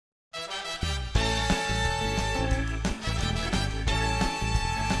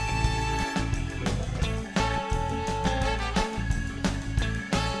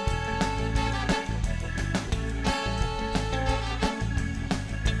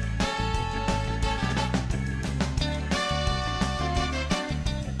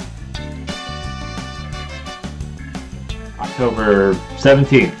October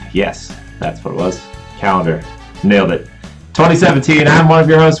 17th. Yes, that's what it was. Calendar. Nailed it. 2017. I'm one of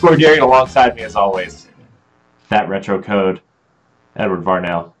your hosts, Corey Gary, alongside me as always. That retro code, Edward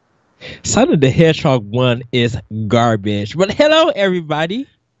Varnell. Sonic the Hedgehog 1 is garbage. But hello, everybody.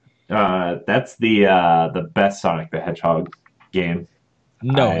 That's the best Sonic the Hedgehog game.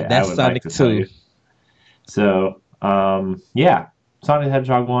 No, that's Sonic like 2. So, yeah, Sonic the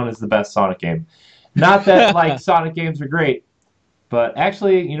Hedgehog 1 is the best Sonic game. Not that, like, Sonic games are great, but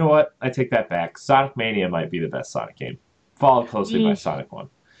actually, you know what? I take that back. Sonic Mania might be the best Sonic game, followed closely by Sonic 1.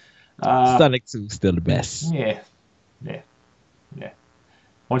 Sonic 2 is still the best. Yeah.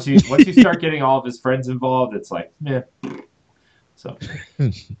 Once you start getting all of his friends involved, it's like, yeah. So,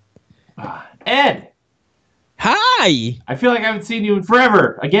 Ed! Hi! I feel like I haven't seen you in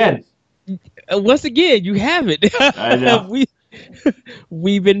forever, again. Once again, you haven't. I know.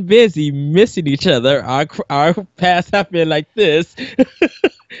 We've been busy missing each other. Our paths have been like this.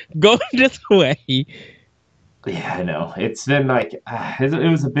 Go this way. Yeah, I know. It's been like,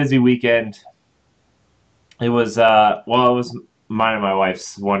 it was a busy weekend. It was, it was mine and my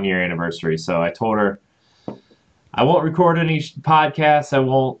wife's 1-year anniversary, so I told her I won't record any podcasts. I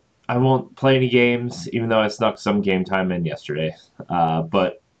won't play any games, even though I snuck some game time in yesterday.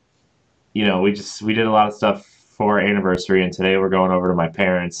 But you know, we did a lot of stuff for our anniversary, and today we're going over to my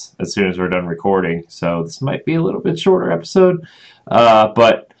parents as soon as we're done recording. So this might be a little bit shorter episode.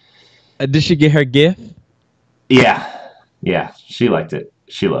 But did she get her gift? Yeah, she liked it.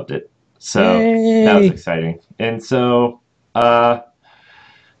 She loved it. So that was exciting. And so, yeah,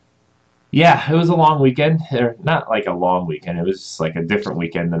 it was a long weekend. Or not like a long weekend. It was just like a different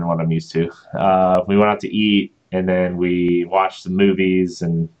weekend than what I'm used to. We went out to eat, and then we watched some movies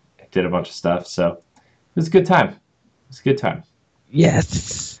and did a bunch of stuff. So it was a good time.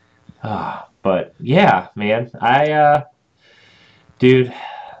 Yes. But yeah, man, dude,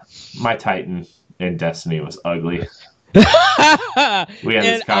 my Titan in Destiny was ugly. We had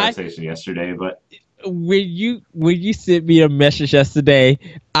this conversation yesterday, but when you sent me a message yesterday,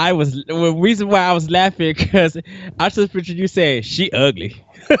 the reason why I was laughing because I just pictured you saying she ugly,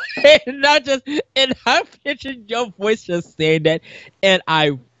 and I pictured your voice just saying that, and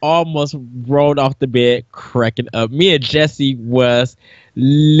I almost rolled off the bed cracking up. Me and Jesse was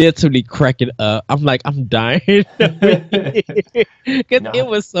literally cracking up. I'm like, I'm dying because it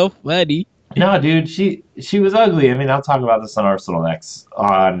was so funny. No, dude, she was ugly. I mean, I'll talk about this on Arsenal next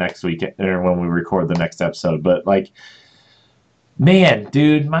week or when we record the next episode. But like, man,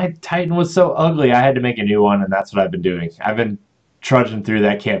 dude, my Titan was so ugly. I had to make a new one, and that's what I've been doing. I've been trudging through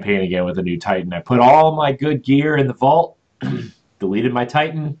that campaign again with a new Titan. I put all my good gear in the vault, deleted my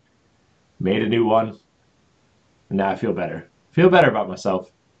Titan, made a new one, and now I feel better. Feel better about myself.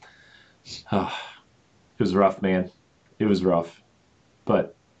 It was rough, man. It was rough,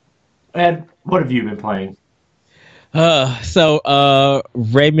 but. Ed, what have you been playing?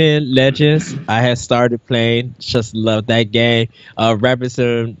 Rayman Legends, I had started playing. Just love that game. Rabbids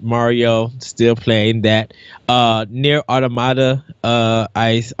and Mario, still playing that. Nier Automata,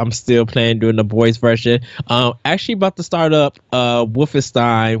 I'm still playing doing the boys version. Actually about to start up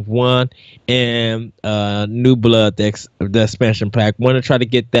Wolfenstein 1 and New Blood, the expansion pack. Want to try to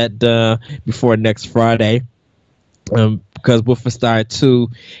get that done before next Friday. Because Wolfenstein 2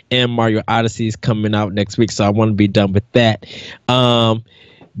 and Mario Odyssey is coming out next week, so I want to be done with that.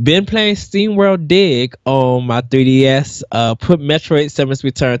 Been playing SteamWorld Dig on my 3DS. Put Metroid Samus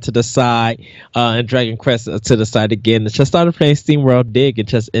Return to the side and Dragon Quest to the side again. Just started playing SteamWorld Dig and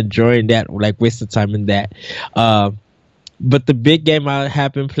just enjoying that, like wasting time in that. But the big game I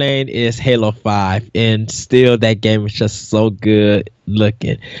have been playing is Halo 5, and still that game is just so good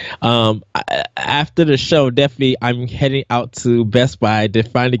looking. After the show, definitely I'm heading out to Best Buy to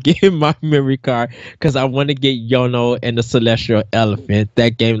finally get my memory card because I want to get Yono and the Celestial Elephant.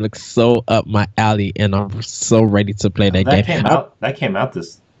 That game looks so up my alley, and I'm so ready to play that game. That came out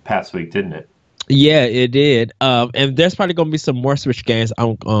this past week, didn't it? Yeah, it did. And there's probably gonna be some more Switch games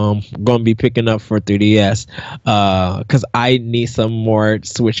I'm gonna be picking up for 3DS. Cause I need some more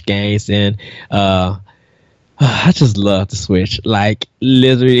Switch games, and I just love the Switch. Like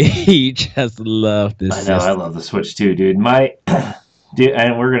literally, just love this. I know, I love the Switch too, dude. Dude,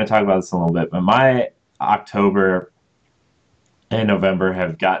 and we're gonna talk about this in a little bit, but my October and November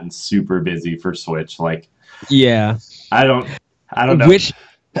have gotten super busy for Switch. Like, yeah, I don't know.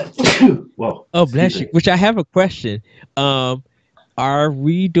 Whoa! Oh, bless you. Which I have a question. Are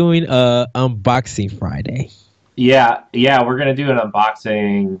we doing a unboxing Friday? Yeah, we're gonna do an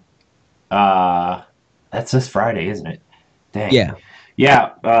unboxing. That's this Friday, isn't it? Dang. Yeah.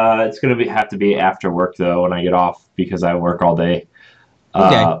 Yeah, it's gonna have to be after work though when I get off because I work all day.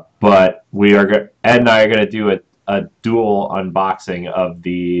 Okay. But we are Ed and I are gonna do a dual unboxing of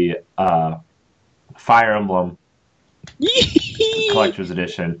the Fire Emblem Collector's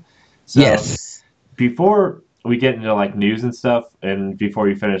Edition. So Yes. before we get into like news and stuff, and before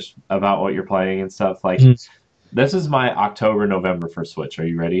you finish about what you're playing and stuff, like Mhm. this is my October November for Switch. Are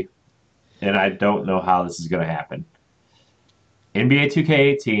you ready? And I don't know how this is gonna happen. NBA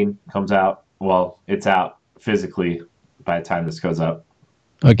 2K18 comes out. Well, it's out physically by the time this goes up.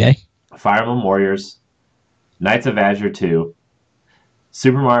 Okay. Fire Emblem Warriors, Knights of Azure 2,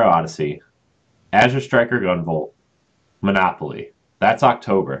 Super Mario Odyssey, Azure Striker Gunvolt, Monopoly. That's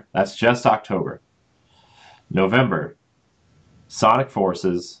October. That's just October. November, Sonic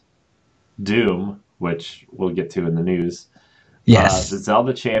Forces, Doom, which we'll get to in the news, Yes. the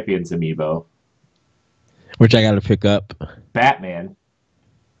Zelda Champions amiibo, Which I got to pick up. Batman,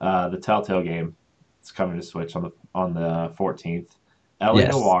 the Telltale game. It's coming to Switch on the 14th. LA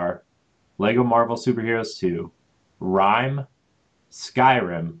Yes. Noire, Lego Marvel Superheroes 2, Rhyme,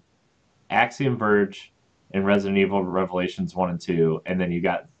 Skyrim, Axiom Verge, and Resident Evil Revelations 1 and 2. And then you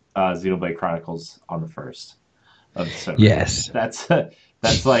got Xenoblade Chronicles on the 1st of December. Yes. That's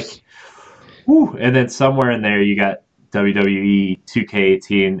like, whew. And then somewhere in there you got WWE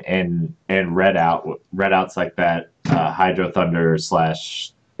 2K18 and Redout. Redout's like that Hydro Thunder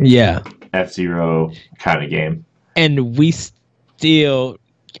 / Yeah. F-Zero kind of game. And we still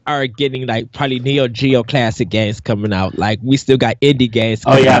are getting like probably Neo Geo classic games coming out. Like we still got indie games.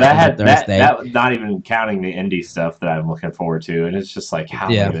 Oh yeah, that had that not even counting the indie stuff that I'm looking forward to. And it's just like, how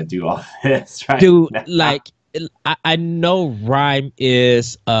am I gonna do all this right Dude, now? like I know Rhyme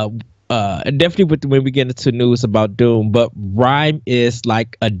is definitely when we get into news about Doom, but Rhyme is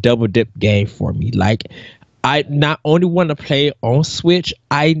like a double dip game for me. Like I not only want to play on Switch,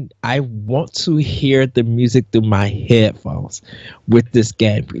 I want to hear the music through my headphones with this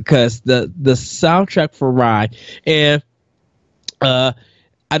game because the soundtrack for Rhyme and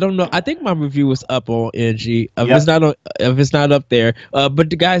I don't know. I think my review was up on NG. If it's not up there,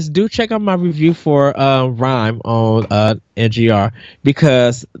 but the guys do check out my review for Rhyme on NGR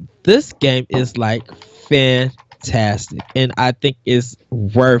because this game is like fantastic, and I think it's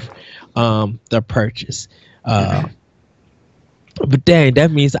worth the purchase. But dang,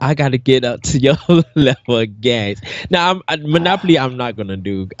 that means I got to get up to your level of games. Now, Monopoly, I'm not gonna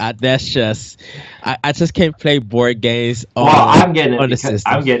do. That's just, I just can't play board games. I'm getting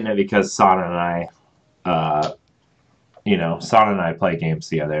it because Sana and I, Sana and I play games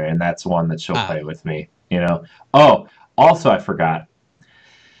together, and that's one that she'll play with me. Oh, also I forgot.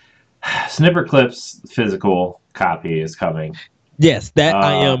 Snipper Clips physical copy is coming. Yes, that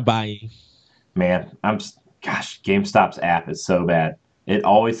I am buying. Man, gosh, GameStop's app is so bad. It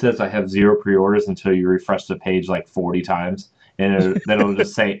always says I have 0 pre-orders until you refresh the page like 40 times, and then it'll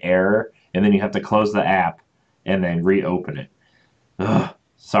just say error, and then you have to close the app and then reopen it. Ugh,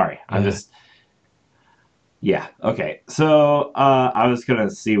 sorry, I'm just... Yeah, okay. So, I was going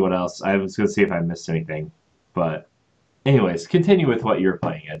to see what else. I was going to see if I missed anything. But, anyways, continue with what you're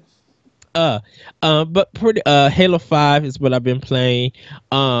playing, Ed. But pretty Halo 5 is what I've been playing.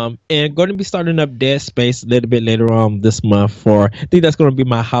 And going to be starting up Dead Space a little bit later on this month I think that's going to be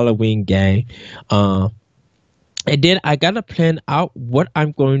my Halloween game. And then I gotta plan out what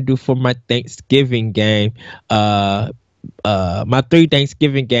I'm going to do for my Thanksgiving game. My 3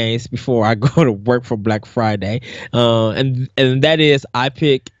 Thanksgiving games before I go to work for Black Friday. And that is I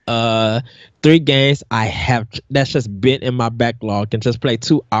pick 3 games that's just been in my backlog and just play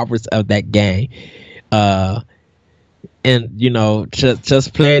 2 hours of that game. And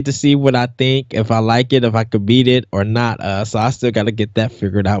just play it to see what I think, if I like it, if I could beat it or not. So I still gotta get that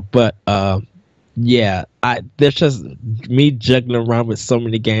figured out. But yeah, there's just me juggling around with so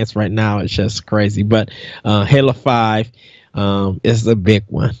many games right now. It's just crazy. But Halo 5 is the big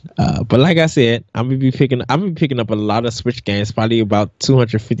one. But like I said, I'm gonna be picking up a lot of Switch games, probably about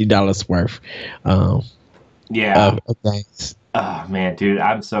 $250 worth. Yeah. Of games. Oh man, dude,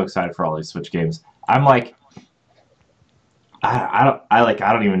 I'm so excited for all these Switch games. I'm like, I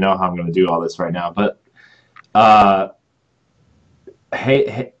don't even know how I'm gonna do all this right now. But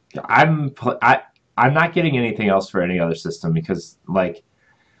hey, I'm not getting anything else for any other system because like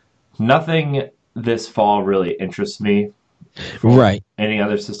nothing this fall really interests me. Right. Any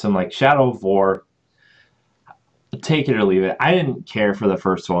other system like Shadow of War, take it or leave it. I didn't care for the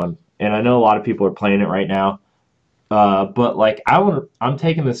first one, and I know a lot of people are playing it right now. But like I'm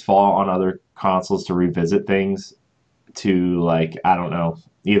taking this fall on other consoles to revisit things. To like I don't know,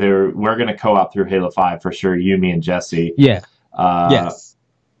 either we're gonna co-op through Halo 5 for sure, you, me, and Jesse. Yeah. Uh, Yes.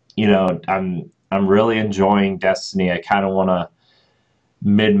 I'm really enjoying Destiny. I kind of want to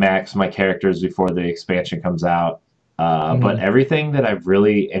mid max my characters before the expansion comes out. But Mhm. everything that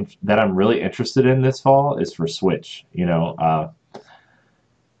I'm really interested in this fall is for Switch.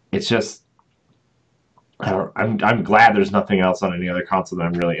 It's just I'm glad there's nothing else on any other console that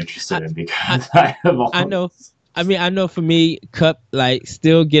I'm really interested I, in I because I have I all know. this. I mean, I know for me, like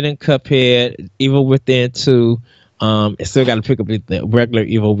still getting Cuphead, Evil Within 2. I still got to pick up the regular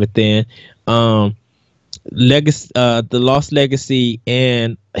Evil Within. Um, Legacy, the Lost Legacy,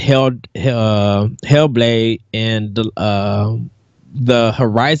 and Hellblade, and the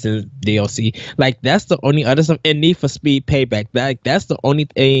Horizon DLC. Like that's the only other stuff. And Need for Speed Payback. That's the only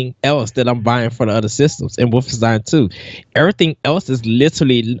thing else that I'm buying for the other systems. And Wolfenstein 2. Everything else is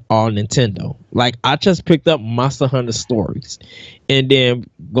literally all Nintendo. Like I just picked up Monster Hunter Stories, and then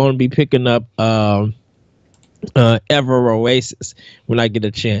going to be picking up Ever Oasis when I get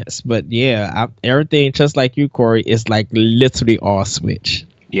a chance. But yeah, everything just like you, Corey, is like literally all Switch.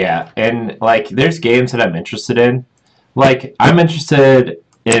 Yeah, and like there's games that I'm interested in. Like I'm interested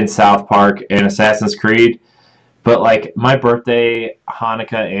in South Park and Assassin's Creed, but like my birthday,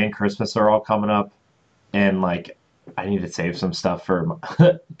 Hanukkah, and Christmas are all coming up, and like I need to save some stuff for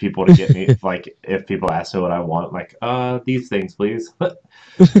people to get me. If people ask me what I want, like these things, please.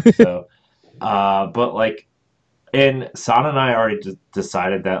 So, but like, and Sana and I already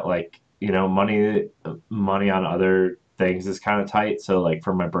decided that like money on other things is kind of tight. So like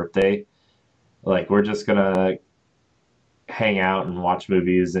for my birthday, like we're just gonna hang out and watch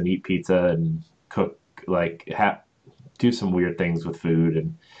movies and eat pizza and cook like do some weird things with food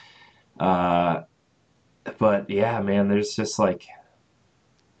and uh but yeah, man, there's just like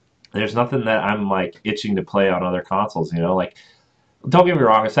there's nothing that I'm like itching to play on other consoles, like don't get me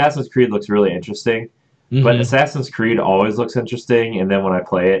wrong, Assassin's Creed looks really interesting, but Hmm. Assassin's Creed always looks interesting, and then when I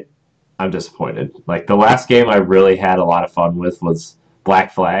play it, I'm disappointed. Like the last game I really had a lot of fun with was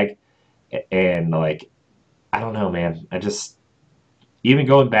Black Flag, and like I don't know, man. I just even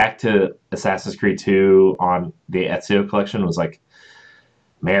going back to Assassin's Creed 2 on the Ezio collection was like,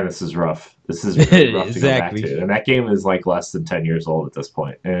 man, this is rough. This is really rough to go back Exactly. to. And that game is like less than 10 years old at this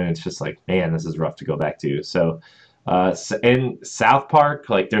point. And it's just like, man, this is rough to go back to. So, in South Park,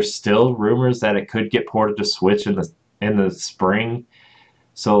 like there's still rumors that it could get ported to Switch in the spring.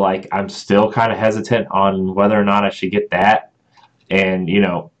 So like I'm still kind of hesitant on whether or not I should get that. And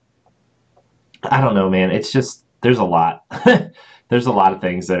I don't know, man. It's just there's a lot. There's a lot of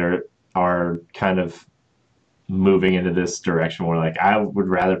things that are kind of moving into this direction where like I would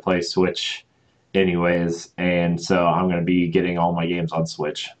rather play Switch anyways, and so I'm gonna be getting all my games on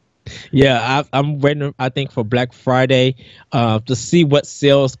Switch. Yeah, I'm waiting. I think for Black Friday, to see what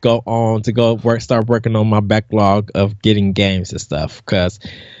sales go on to start working on my backlog of getting games and stuff.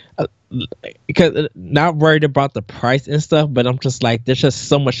 Uh, because not worried about the price and stuff, but I'm just like there's just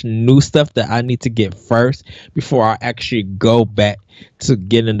so much new stuff that I need to get first before I actually go back to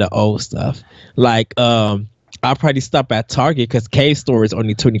getting the old stuff. Like I'll probably stop at Target because Cave Store is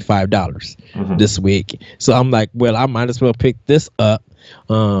only $25 Hmm. this week. So I'm like, well, I might as well pick this up,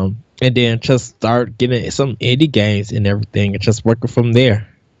 and then just start getting some indie games and everything, and just working from there.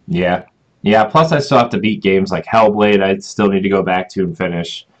 Yeah, yeah. Plus, I still have to beat games like Hellblade. I still need to go back to and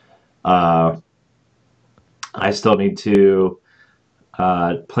finish. Uh, I still need to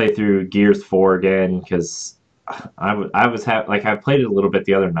play through Gears 4 again because I was like I played it a little bit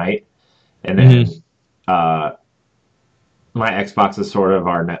the other night, and Hmm. then uh, my Xbox is sort of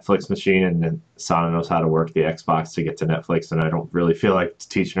our Netflix machine, and then Sana knows how to work the Xbox to get to Netflix, and I don't really feel like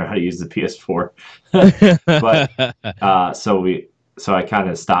teaching her how to use the PS4. But so I kind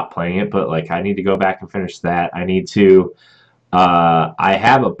of stopped playing it, but like I need to go back and finish that. I need to. I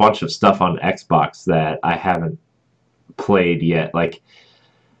have a bunch of stuff on Xbox that I haven't played yet. Like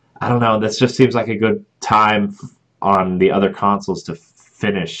I don't know. This just seems like a good time on the other consoles to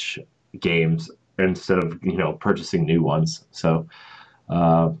finish games instead of purchasing new ones. So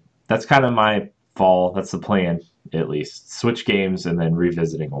uh, that's kind of my fall. That's the plan, at least. Switch games and then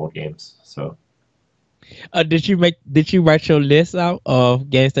revisiting old games. So Did you write your list out of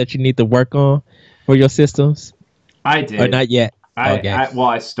games that you need to work on for your systems, I or did. not yet? Okay.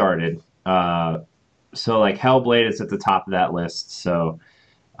 I started. So like Hellblade is at the top of that list. So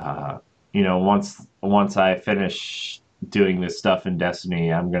uh, once I finish doing this stuff in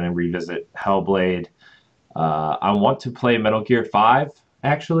Destiny, I'm gonna revisit Hellblade. I want to play Metal Gear 5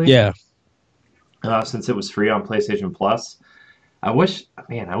 actually, Yeah. since it was free on PlayStation Plus. I wish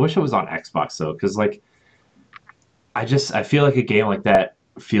it was on Xbox though, because like I feel like a game like that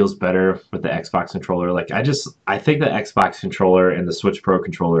feels better with the Xbox controller. Like I think the Xbox controller and the Switch Pro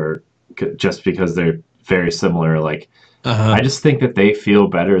controller, just because they're very similar, like Uh-huh. I just think that they feel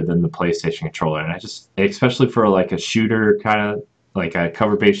better than the PlayStation controller. And I just, especially for like a shooter kind of like a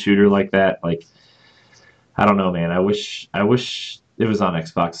cover-based shooter like that, like I don't know, man. I wish it was on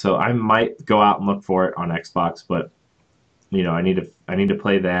Xbox. So I might go out and look for it on Xbox, but I need to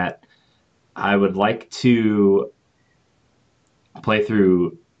play that. I would like to play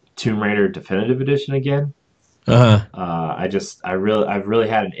through Tomb Raider Definitive Edition again. Uh-huh. I've really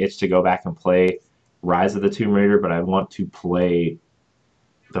had an itch to go back and play Rise of the Tomb Raider, but I want to play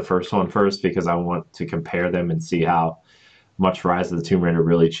the first one first because I want to compare them and see how much Rise of the Tomb Raider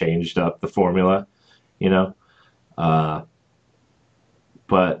really changed up the formula, you know. Uh,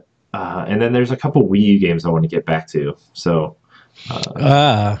 but and then there's a couple Wii U games I want to get back to.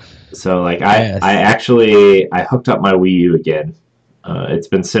 Ah, So like I yes. actually I hooked up my Wii U again. It's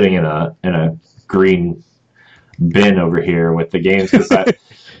been sitting in a green bin over here with the games because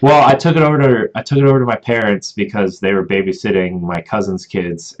I took it over to my parents because they were babysitting my cousin's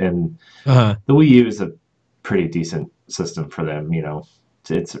kids, and Uh-huh. the Wii U is a pretty decent system for them.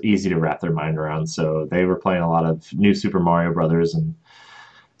 It's easy to wrap their mind around. So they were playing a lot of new Super Mario Brothers and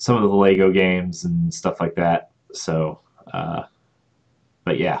some of the Lego games and stuff like that. So,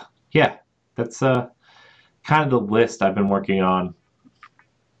 but yeah, that's kind of the list I've been working on.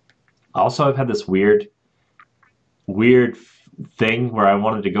 Also, I've had this weird thing where I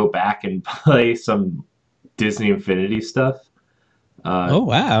wanted to go back and play some Disney Infinity stuff. Uh, Oh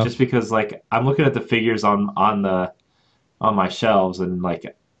wow. just because like I'm looking at the figures on my shelves, and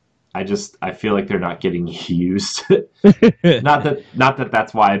like I feel like they're not getting used. Not that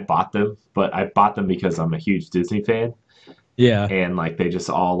that's why I bought them, but I bought them because I'm a huge Disney fan, Yeah. and like they just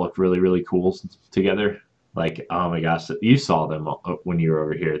all look really really cool together. Like, oh my gosh, you saw them when you were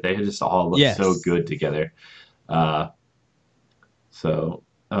over here. They just all look so Yes. good together. Uh, So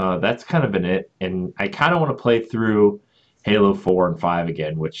that's kind of been it. And I kind of want to play through Halo 4 and 5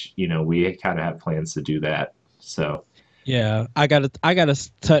 again, which, we kind of have plans to do that. So, Yeah. I gotta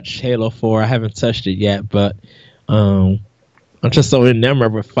touch Halo 4. I haven't touched it yet, but um I'm just so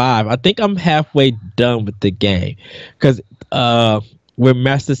enamored with 5. I think I'm halfway done with the game. Cause with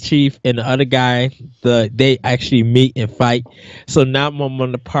Master Chief and the other guy, they actually meet and fight. So now I'm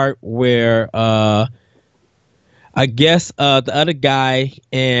on the part where I guess the other guy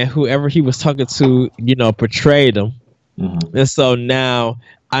and whoever he was talking to, betrayed him. mhm. And so now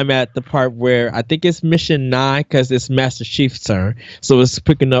I'm at the part where I think it's mission 9 because it's Master Chief's turn. So it's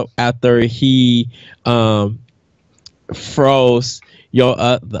picking up after he um, froze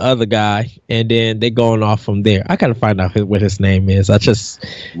the other guy, and then they going off from there. I gotta find out what his name is. I just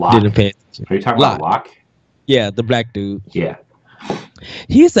Locke. didn't pay attention. Are you talking about Lot, Locke? yeah, the black dude. Yeah.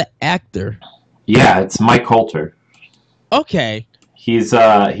 He's an actor. Yeah, it's Mike Coulter. Okay. He's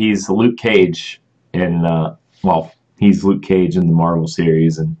Luke Cage in he's Luke Cage in the Marvel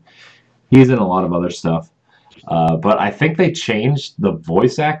series, and he's in a lot of other stuff. But I think they changed the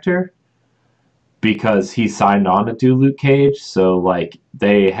voice actor because he signed on to do Luke Cage. So like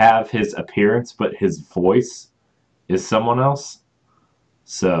they have his appearance, but his voice is someone else.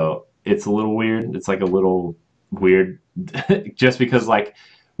 So it's a little weird. It's like a little weird, just because like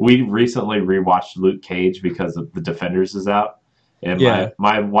we recently rewatched Luke Cage because of the Defenders is out, and Yeah.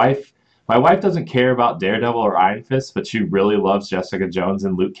 my wife doesn't care about Daredevil or Iron Fist, but she really loves Jessica Jones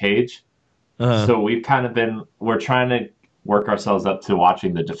and Luke Cage. Uh. So we're trying to work ourselves up to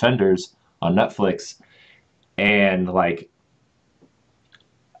watching the Defenders on Netflix, and like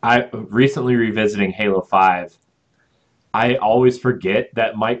I recently revisiting Halo 5. I always forget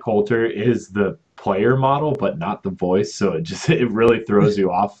that Mike Coulter is the player model, but not the voice. So it really throws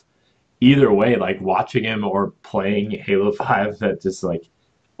you off either way, like watching him or playing Halo 5. That just like,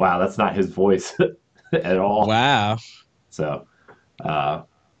 wow, that's not his voice at all. Wow. So, uh,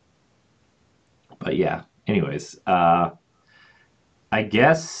 but yeah. Anyways, I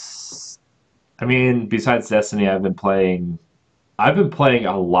guess I mean besides Destiny, I've been playing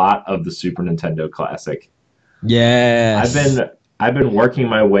a lot of the Super Nintendo Classic. I've Yes. been I've been working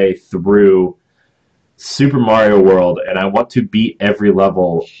my way through Super Mario World, and I want to beat every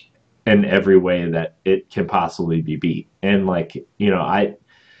level in every way that it can possibly be beat. And like,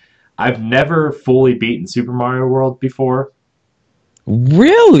 I've never fully beaten Super Mario World before.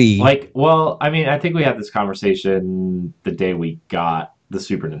 Really? Like, well, I mean, I think we had this conversation the day we got the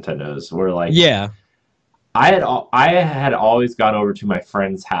Super Nintendos, where like Yeah. I had always gone over to my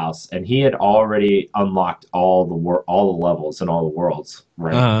friend's house, and he had already unlocked all the levels and all the worlds,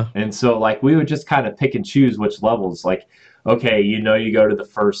 right? Uh. And so like we would just kind of pick and choose which levels. Like okay, you go to the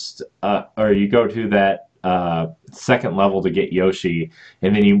first, or you go to that second level to get Yoshi,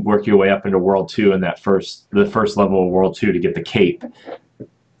 and then you work your way up into World 2 in the first level of World 2 to get the cape.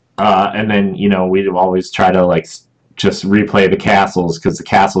 And then, we'd always try to, like, just replay the castles because the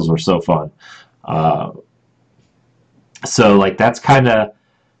castles were so fun. Uh, so, like, that's kind of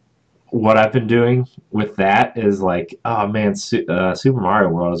what I've been doing with that is like, oh man, Super Mario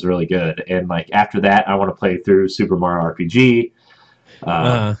World is really good, and like after that, I want to play through Super Mario RPG. Uh,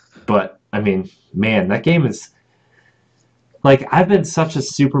 Uh, but I mean, man, that game is like I've been such a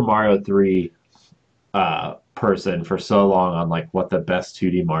Super Mario 3 person for so long on like what the best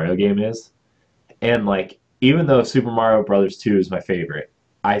 2D Mario game is, and like even though Super Mario Brothers 2 is my favorite,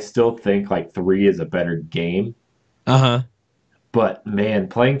 I still think like 3 is a better game. huh. But man,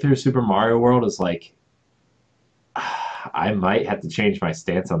 playing through Super Mario World is like I might have to change my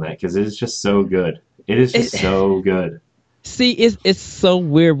stance on that because it is just so good. It is just It, so good. see, it's so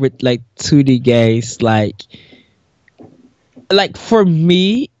weird with like 2D games. Like for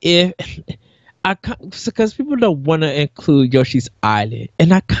me, if because people don't want to include Yoshi's Island,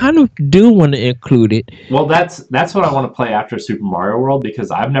 and I kind of do want to include it. Well, that's what I want to play after Super Mario World because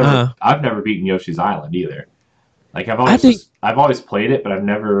Uh, I've never beaten Yoshi's Island either. Like I think I've always played it, but I've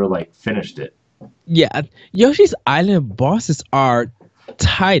never like finished it. yeah, Yoshi's Island bosses are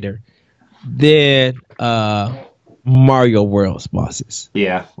tighter than Mario World's bosses.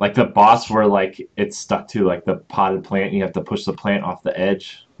 Yeah, like the boss where like it's stuck to like the potted plant, and you have to push the plant off the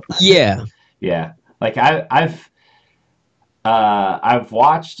edge. Yeah, Yeah, like I've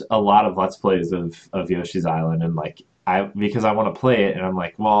watched a lot of Let's Plays of Yoshi's Island, and like because I want to play it, and I'm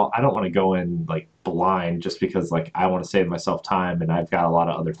like, well, I don't want to go in like blind just because like I want to save myself time, and I've got a lot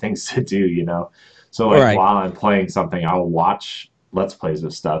of other things to do. So like right. while I'm playing something, I'll watch Let's Plays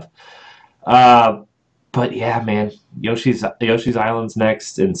of stuff. Uh, but yeah, man, Yoshi's Island's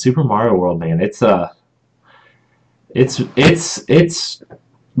next, and Super Mario World, man, it's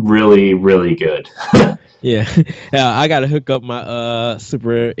really really good. Yeah, I gotta hook up my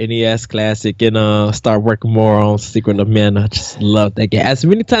Super NES Classic and start working more on Secret of Mana. I just love that game. As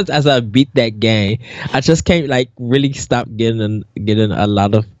many times as I beat that game, I just can't like really stop getting a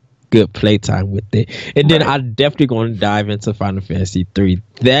lot of good playtime with it. And then Right. I definitely going to dive into Final Fantasy 3.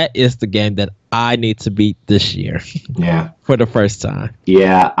 That is the game that I need to beat this year Yeah. for the first time.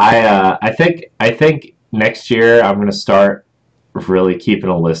 Yeah, I think next year I'm gonna start really keeping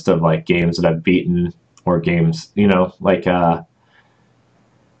a list of like games that I've beaten or games, like a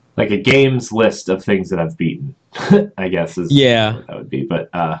games list of things that I've beaten. I guess is Yeah. what that would be. But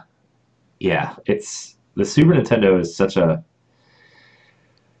yeah, it's the Super Nintendo is such a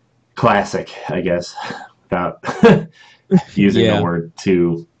classic, I guess, without using the Yeah. word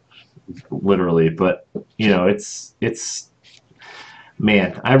too literally. But it's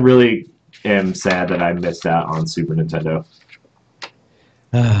man, I really am sad that I missed out on Super Nintendo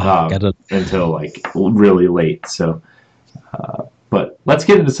Gotta until like really late. So, but let's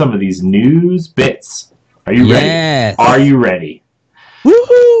get into some of these news bits. Are you ready? Yes. Are you ready?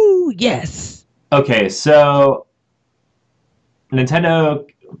 Woohoo! Yes. Okay, so Nintendo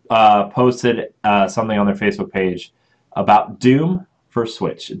posted something on their Facebook page about Doom for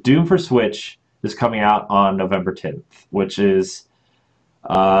Switch. Doom for Switch is coming out on November 10th, which is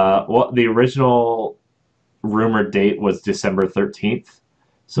what the original rumored date was December 13th.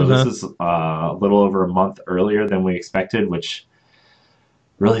 So Uh-huh. this is a little over a month earlier than we expected, which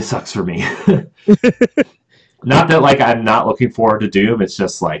really sucks for me. Not that like I'm not looking forward to Doom. It's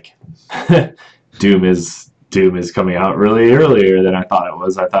just like Doom is coming out really earlier than I thought it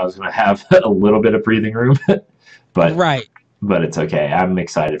was. I thought I was going to have a little bit of breathing room, but Right. but it's okay. I'm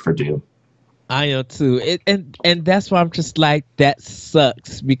excited for Doom. I am too. And that's why I'm just like that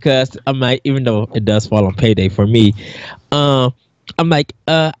sucks because I'm like even though it does fall on payday for me, um I'm like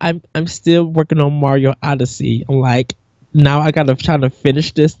I'm still working on Mario Odyssey. I'm like now I gotta try to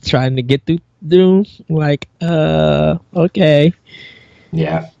finish this trying to get through Doom. Like okay.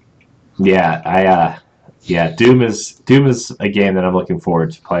 Yeah, yeah. Yeah. Doom is a game that I'm looking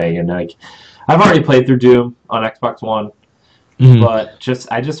forward to playing, and like I've already played through Doom on Xbox One, Mhm. but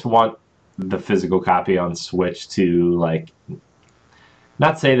I just want the physical copy on Switch to like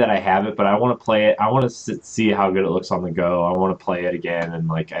not say that I have it, but I want to play it. I want to see how good it looks on the go. I want to play it again, and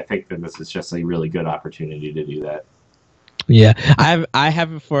like I think that this is just a really good opportunity to do that. Yeah, I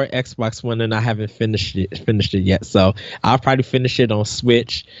have it for Xbox One and I haven't finished it yet. So I'll probably finish it on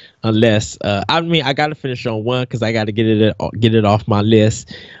Switch, unless I mean I gotta finish it on one because I gotta get it off my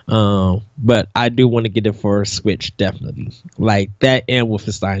list. But I do want to get it for Switch definitely. Like that and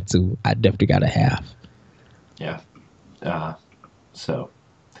Wolfenstein 2, I definitely gotta have. Yeah. So,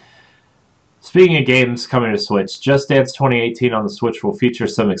 speaking of games coming to Switch, Just Dance 2018 on the Switch will feature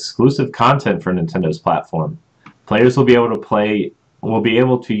some exclusive content for Nintendo's platform. Players will be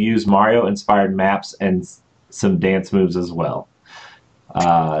able to use Mario-inspired maps and some dance moves as well.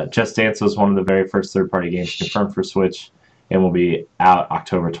 Just Dance was one of the very first third-party games confirmed for Switch and will be out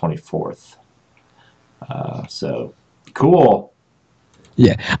October 24th. So, cool.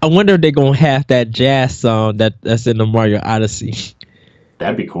 Yeah, I wonder if they're gonna have that jazz song that's in the Mario Odyssey.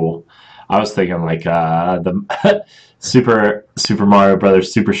 That'd be cool. I was thinking like the Super Mario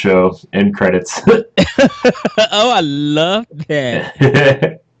Brothers Super Show end credits. Oh, I love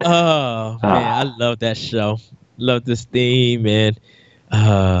that. Oh man, I love that show. Love this theme, man.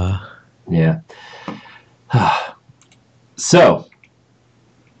 Yeah. So,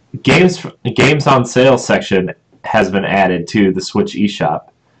 games on sale section has been added to the Switch eShop,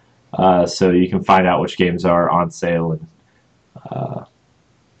 so you can find out which games are on sale, and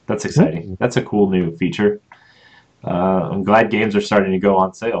that's exciting. That's a cool new feature. I'm glad games are starting to go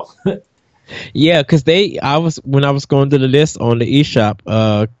on sale. Yeah, because when I was going through the list on the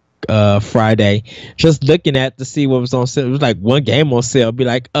eShop Friday, just looking at to see what was on sale. It was like one game on sale. Be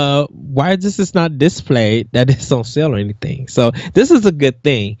like, why this is not displayed that it's on sale or anything. So this is a good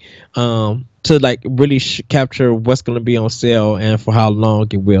thing, to like really capture what's going to be on sale and for how long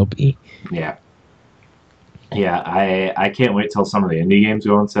it will be. Yeah. Yeah, I can't wait till some of the indie games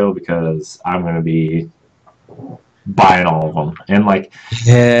go on sale because I'm going to be buying all of them. And like,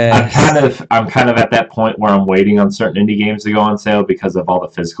 yeah, I'm kind of at that point where I'm waiting on certain indie games to go on sale because of all the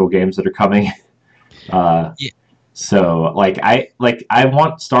physical games that are coming. Yeah. So like I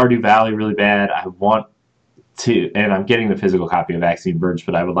want Stardew Valley really bad. I want to, and I'm getting the physical copy of Vaccine Verge,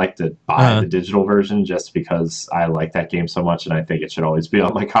 but I would like to buy the digital version just because I like that game so much and I think it should always be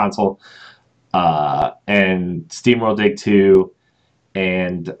on my console. And SteamWorld Dig 2,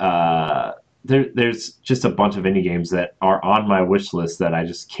 and there's just a bunch of indie games that are on my wish list that I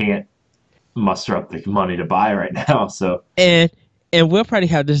just can't muster up the money to buy right now. So and we'll probably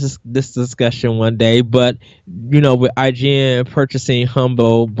have this discussion one day, but with IGN purchasing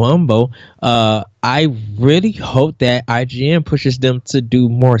Humble Bumble, I really hope that IGN pushes them to do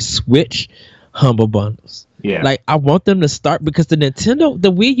more Switch Humble Bundles. Yeah. Like, I want them to start, because the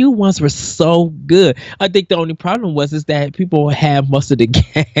Wii U ones were so good. I think the only problem is that people have most of the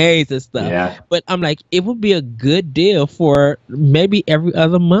games and stuff. Yeah. But I'm like, it would be a good deal for maybe every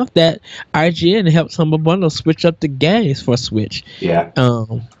other month that IGN helps Humble Bundle switch up the games for Switch. Yeah.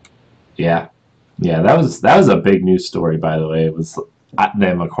 Yeah. That was a big news story, by the way. It was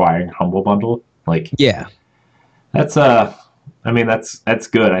them acquiring Humble Bundle. Like, yeah. That's that's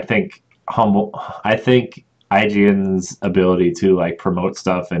good. I think IGN's ability to like promote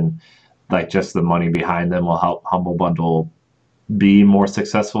stuff and like just the money behind them will help Humble Bundle be more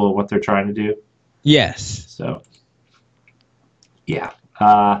successful at what they're trying to do. Yes. So yeah.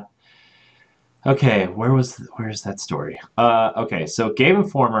 Okay, where's that story? Okay, so Game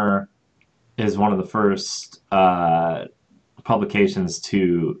Informer is one of the first publications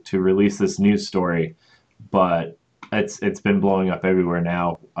to release this news story, but it's been blowing up everywhere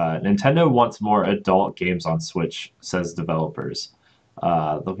now. Nintendo wants more adult games on Switch, says developers.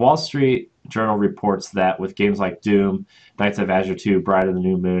 The Wall Street Journal reports that with games like Doom, Knights of Azure 2, Bride of the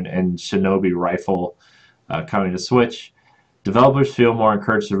New Moon, and Shinobi Rifle coming to Switch, developers feel more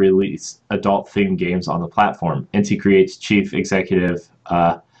encouraged to release adult-themed games on the platform. Inti Creates chief executive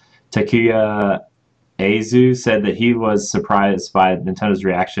Takuya Eizu said that he was surprised by Nintendo's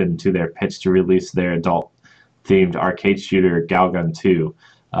reaction to their pitch to release their adult-themed arcade shooter Galgun 2.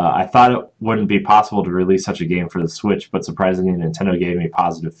 I thought it wouldn't be possible to release such a game for the Switch, but surprisingly, Nintendo gave me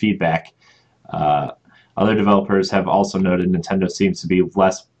positive feedback. Other developers have also noted Nintendo seems to be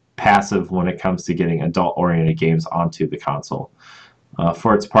less passive when it comes to getting adult-oriented games onto the console.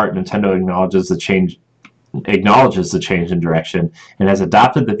 For its part, Nintendo acknowledges the change in direction and has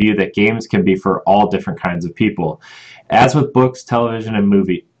adopted the view that games can be for all different kinds of people. As with books, television, and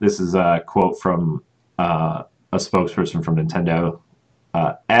movie, this is a quote from a spokesperson from Nintendo.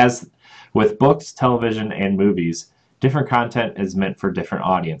 As with books, television, and movies, different content is meant for different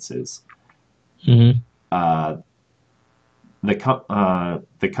audiences. Mm-hmm.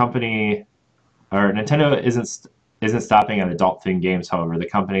 The company, or Nintendo, isn't stopping at adult-themed games. However, the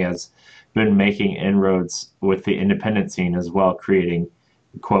company has been making inroads with the independent scene as well, creating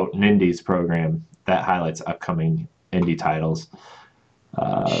quote an indies program that highlights upcoming indie titles.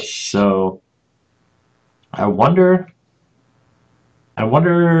 So I wonder like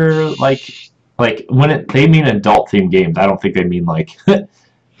when they mean adult themed games, I don't think they mean like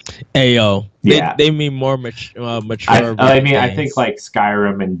Ayo, Yeah, they mean more mature I rated mean, I think games. like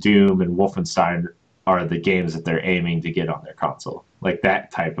Skyrim and Doom and Wolfenstein are the games that they're aiming to get on their console, like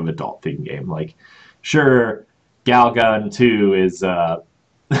that type of adult theme game. Like, sure, Galgun 2 is a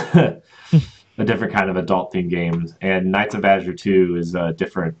different kind of adult theme game, and Knights of Azure 2 is a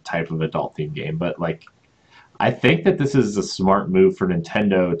different type of adult theme game. But like, I think that this is a smart move for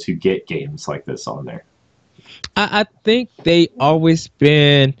Nintendo to get games like this on there. I think they always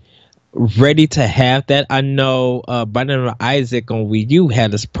been ready to have that. I know Brandon Isaac on Wii U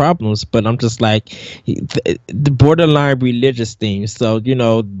had his problems, but I'm just like the borderline religious thing. So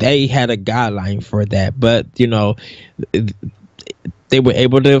they had a guideline for that, but they were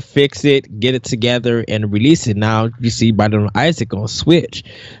able to fix it, get it together, and release it. Now you see Brandon Isaac on Switch,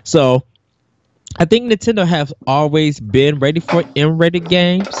 so I think Nintendo has always been ready for M-rated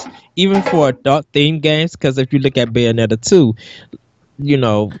games, even for adult themed games. Because if you look at Bayonetta 2, you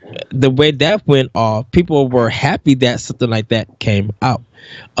know, the way that went off, people were happy that something like that came out.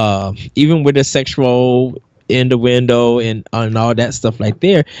 Even with the sexual innuendo and all that stuff like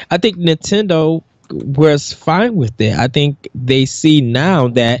there, I think Nintendo was fine with it. I think they see now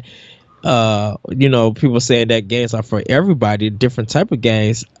that people saying that games are for everybody, different type of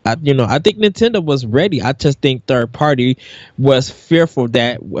games. I think Nintendo was ready. I just think third party was fearful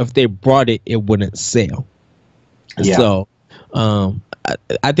that if they brought it, it wouldn't sell. Yeah, So,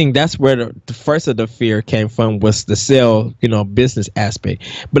 I think that's where the first of the fear came from, was the sell, business aspect.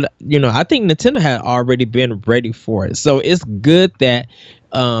 But I think Nintendo had already been ready for it. So it's good that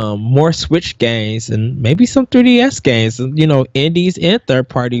more Switch games and maybe some 3DS games, indies and third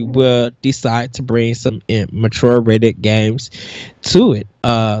party will decide to bring some mature rated games to it,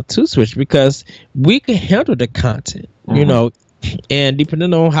 to Switch, because we can handle the content. mm-hmm. And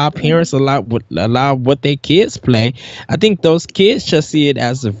depending on how parents allow what their kids play, I think those kids just see it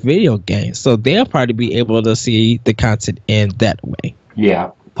as a video game, so they'll probably be able to see the content in that way. Yeah.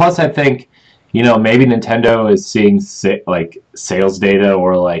 Plus, I think, maybe Nintendo is seeing like sales data,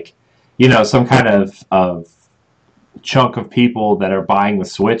 or like, some kind of chunk of people that are buying the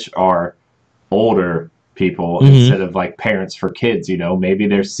Switch are older people Hmm. instead of like parents for kids. Maybe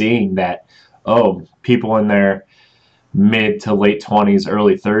they're seeing that, oh, people in their mid to late 20s,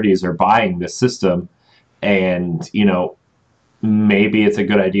 early 30s are buying this system, and maybe it's a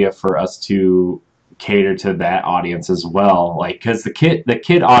good idea for us to cater to that audience as well, like, because the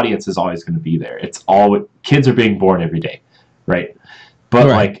kid audience is always going to be there. It's all kids are being born every day, right? But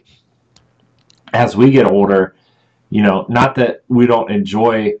Right. like, as we get older, not that we don't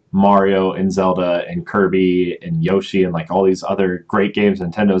enjoy Mario and Zelda and Kirby and Yoshi and like all these other great games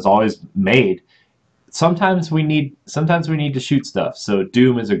Nintendo's always made. Sometimes we need to shoot stuff, so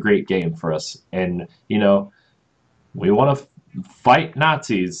Doom is a great game for us. And we want to fight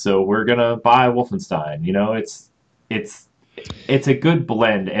Nazis, so we're gonna buy Wolfenstein. It's it's a good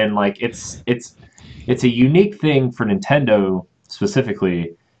blend, and like it's a unique thing for Nintendo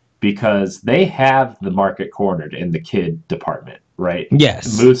specifically, because they have the market cornered in the kid department, right?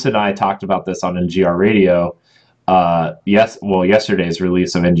 Yes. Moose and I talked about this on NGR Radio. Yesterday's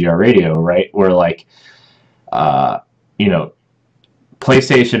release of NGR Radio, right? Where like, uh, you know,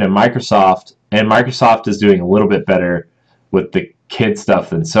 PlayStation and Microsoft is doing a little bit better with the kid stuff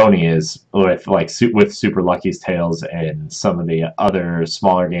than Sony is with like with Super Lucky's Tales and some of the other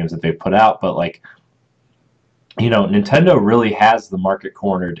smaller games that they've put out. But like, Nintendo really has the market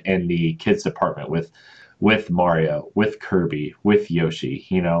cornered in the kids department with Mario, with Kirby, with Yoshi.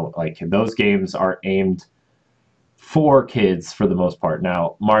 Like, those games are aimed for kids for the most part.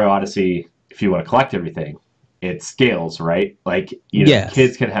 Now, Mario Odyssey, if you want to collect everything, it scales, right? Like, Yes.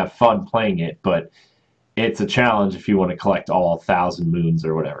 kids can have fun playing it, but it's a challenge if you want to collect all 1,000 moons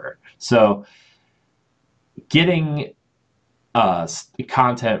or whatever. So, getting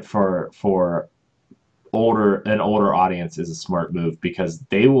content for older audience is a smart move, because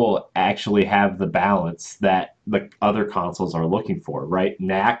they will actually have the balance that the other consoles are looking for, right?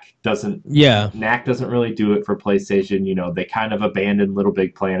 Yeah. Knack doesn't really do it for PlayStation. They kind of abandoned Little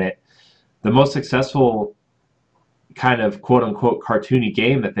Big Planet. The most successful kind of quote unquote cartoony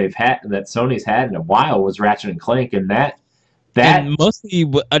game that Sony's had in a while was Ratchet and Clank, and that And mostly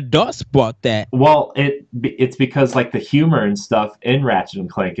adults bought that. well, it's because like the humor and stuff in Ratchet and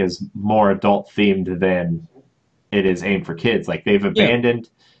Clank is more adult themed than it is aimed for kids. Like, they've Yeah. abandoned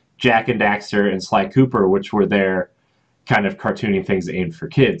Jack and Daxter and Sly Cooper, which were their kind of cartoony things aimed for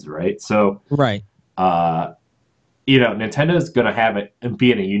kids, right? So, Right. uh, Nintendo's going to have it and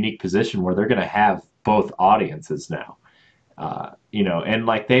be in a unique position where they're going to have both audiences now. And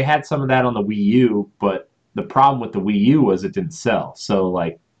like, they had some of that on the Wii U, but the problem with the Wii U was it didn't sell. So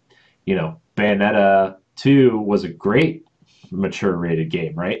like, Bayonetta 2 was a great mature rated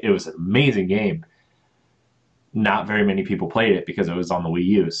game, right? It was an amazing game. Not very many people played it because it was on the Wii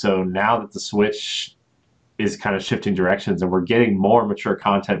U. So now that the Switch is kind of shifting directions and we're getting more mature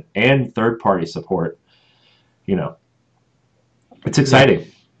content and third party support, you know, it's exciting.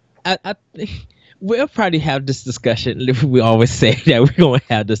 I think we'll probably have this discussion. We always say that we're going to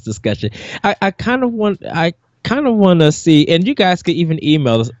have this discussion. I kind of want to see, and you guys can even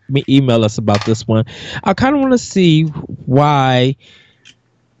email us about this one. I kind of want to see why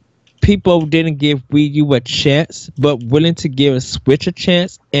people didn't give Wii U a chance, but willing to give a Switch a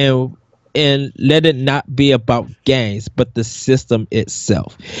chance, and let it not be about games, but the system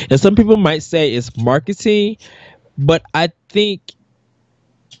itself. And some people might say it's marketing, but I think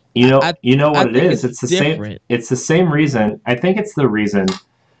You know I what it think is. it's It's the same. different. It's the same reason. I think it's the reason.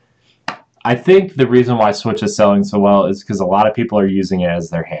 I think the reason why Switch is selling so well is because a lot of people are using it as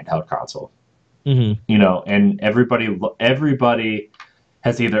their handheld console. Hmm. And everybody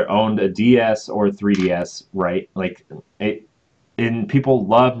has either owned a DS or a 3DS, right? Like it, and people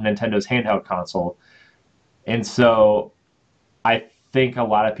love Nintendo's handheld console, and so I think a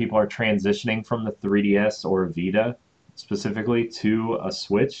lot of people are transitioning from the 3DS or Vita specifically to a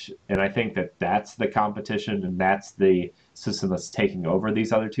Switch, and I think that that's the competition and that's the system that's taking over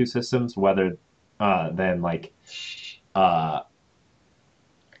these other two systems, rather than like uh,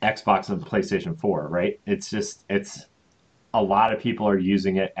 Xbox and PlayStation 4, right? It's a lot of people are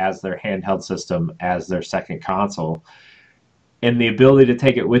using it as their handheld system, as their second console, and the ability to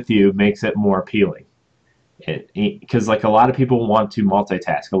take it with you makes it more appealing. Because like a lot of people want to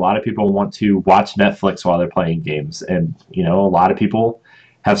multitask, a lot of people want to watch Netflix while they're playing games, and a lot of people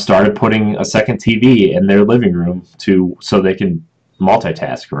have started putting a second TV in their living room so they can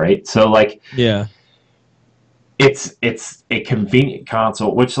multitask, right? So like Yeah. it's a convenient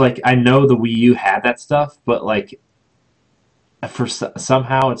console, which like I know the Wii U had that stuff, but like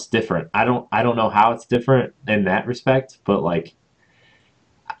somehow it's different. I don't know how it's different in that respect, but like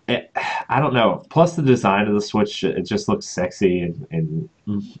I don't know. Plus, the design of the Switch, it just looks sexy and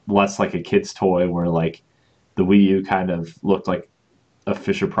less like a kid's toy, where like the Wii U kind of looked like a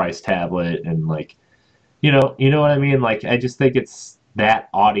Fisher Price tablet, and like you know what I mean. Like I just think it's that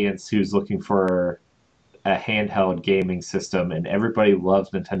audience who's looking for a handheld gaming system, and everybody loves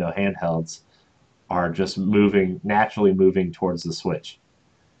Nintendo handhelds, are just naturally moving towards the Switch.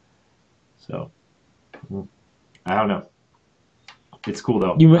 So I don't know. It's cool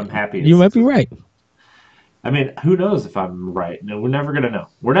though. You I'm might happy. you might be right. I mean, who knows if I'm right? No, we're never gonna know.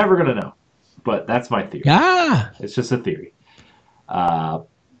 We're never gonna know. But that's my theory. Ah, It's just a theory. Uh,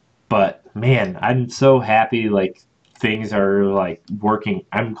 but man, I'm so happy. Like things are like working.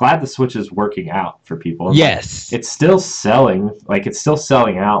 I'm glad the Switch is working out for people. And, like, yes. it's still selling. Like it's still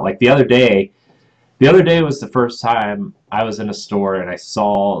selling out. Like the other day was the first time I was in a store and I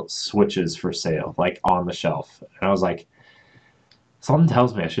saw Switches for sale, like on the shelf, and I was like, something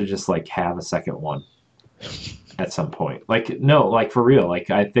tells me I should just like have a second one at some point. Like no, like for real. Like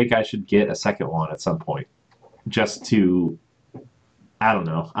I think I should get a second one at some point, just to. I don't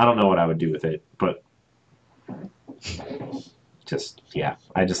know. I don't know what I would do with it, but just yeah.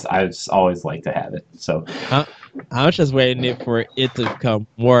 I just always like to have it. So I, I was just waiting for it to become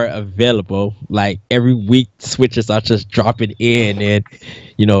more available. Like every week, switches are just dropping in, and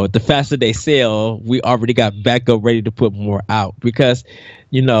the faster they sell, we already got backup ready to put more out because,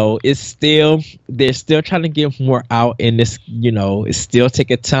 they're still trying to get more out, and it's still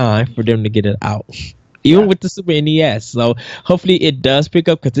taking time for them to get it out. Even yeah, with the Super NES, so hopefully it does pick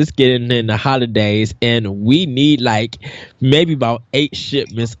up because it's getting in the holidays, and we need like maybe about 8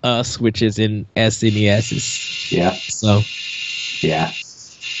 shipments of Switches and SNESs. yeah, So yeah.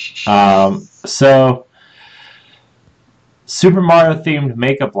 So Super Mario themed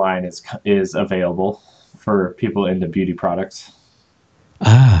makeup line is available for people into beauty products.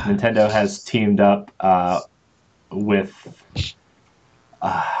 ah, Nintendo has teamed up with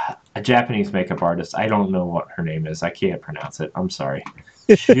a Japanese makeup artist. I don't know what her name is. I can't pronounce it. I'm sorry.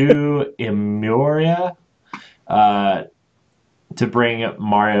 Shu Imura, uh, to bring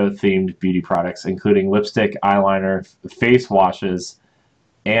Mario-themed beauty products, including lipstick, eyeliner, face washes,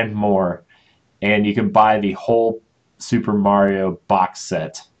 and more. And you can buy the whole Super Mario box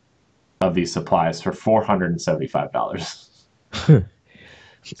set of these supplies for $475.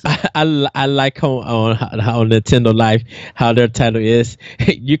 So I like how Nintendo Life, how their title is.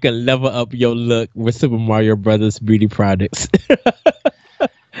 You can level up your look with Super Mario Brothers beauty products.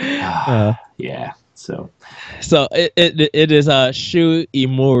 uh, yeah. So so it is Shu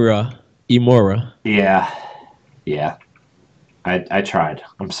Imura. yeah, yeah. I tried.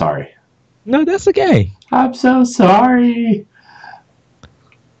 I'm sorry. No, that's okay. I'm so sorry.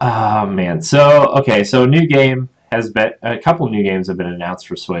 Oh man. So okay. So new game has been a couple new games have been announced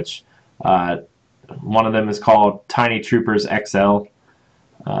for Switch. Uh, One of them is called Tiny Troopers XL.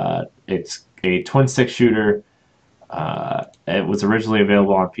 It's a twin stick shooter. It was originally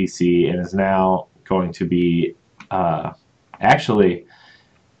available on PC and is now going to be actually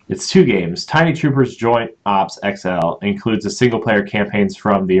it's two games. Tiny Troopers Joint Ops XL includes a single-player campaigns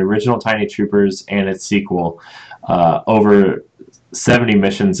from the original Tiny Troopers and its sequel, over 70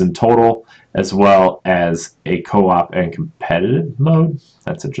 missions in total, as well as a co-op and competitive mode.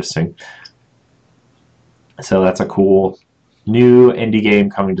 That's interesting. So that's a cool new indie game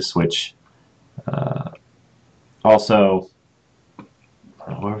coming to Switch. Also,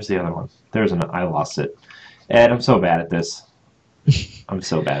 where was the other one? I lost it. Ed, I'm so bad at this. I'm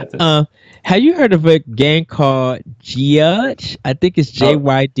so bad at this. Have you heard of a game called Judge? I think it's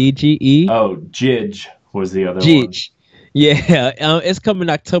JYDGE. Oh, Jidge was the other one. Jidge. Yeah, it's coming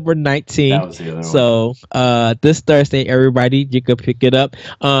October 19th. That was the other one. So this Thursday, everybody, you can pick it up.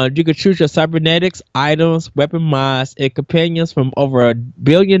 You can choose your cybernetics, items, weapon mods, and companions from over 1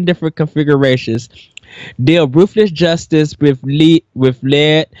 billion different configurations. Deal ruthless justice with lead,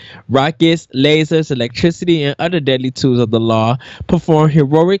 rockets, lasers, electricity, and other deadly tools of the law. Perform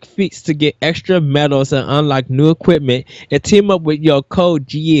heroic feats to get extra medals and unlock new equipment. And team up with your code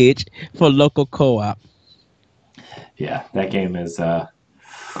GH for local co-op. Yeah, that game is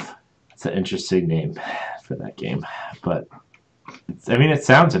it's an interesting name for that game, but I mean it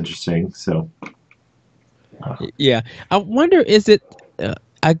sounds interesting. So yeah, I wonder is it?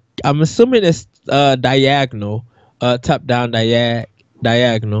 I'm assuming it's diagonal, top down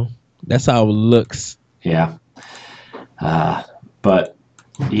diagonal. That's how it looks. yeah, but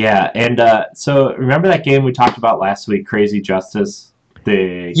yeah, and so remember that game we talked about last week, Crazy Justice,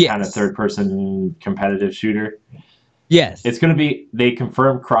 the kind of third-person competitive shooter. Yes. It's going to be, they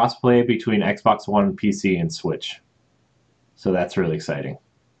confirmed crossplay between Xbox One, PC, and Switch. So that's really exciting.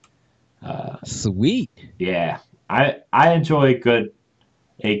 Sweet. Yeah. I enjoy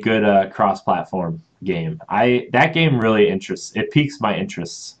a good cross-platform game. That game really piques my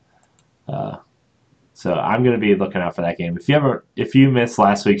interests. So I'm going to be looking out for that game. If you missed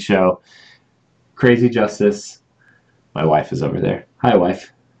last week's show, Crazy Justice, my wife is over there. Hi,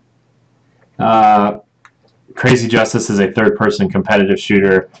 wife. Crazy Justice is a third-person competitive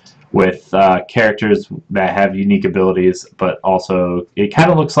shooter with characters that have unique abilities, but also it kind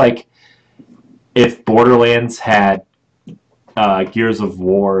of looks like if Borderlands had Gears of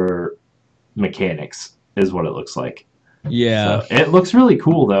War mechanics, is what it looks like. Yeah. So it looks really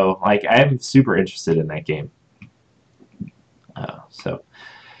cool, though. Like, I'm super interested in that game. So,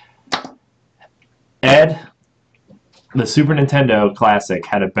 Ed, the Super Nintendo Classic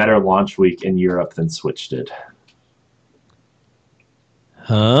had a better launch week in Europe than Switch did.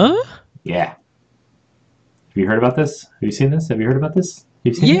 Huh? Yeah. Have you heard about this? Have you seen this? Have you heard about this?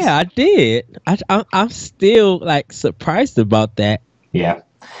 Yeah, I did. I'm still like surprised about that. Yeah.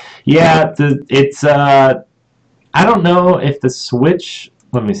 Yeah, it's I don't know if the Switch,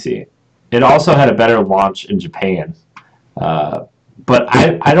 let me see. It also had a better launch in Japan. But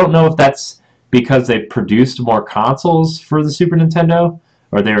I don't know if that's because they produced more consoles for the Super Nintendo,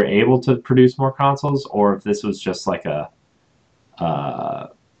 or they were able to produce more consoles, or if this was just like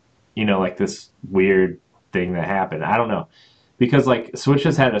like this weird thing that happened. I don't know. Because like Switch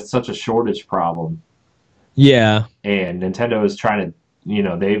has had such a shortage problem. Yeah. And Nintendo is trying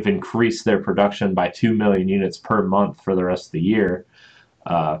to, they've increased their production by 2 million units per month for the rest of the year.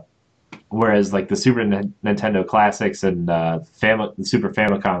 Whereas like the Super Nintendo Classics and the Super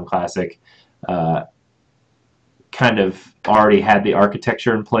Famicom Classic kind of already had the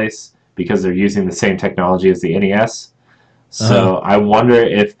architecture in place because they're using the same technology as the NES. So I wonder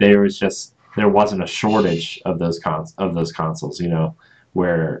if there wasn't a shortage of those consoles,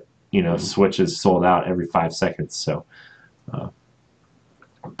 where Switch is sold out every 5 seconds. So,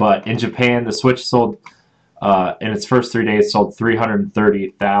 but in Japan, the Switch sold in its first 3 days sold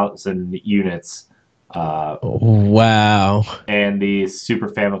 330,000 units. Wow! And the Super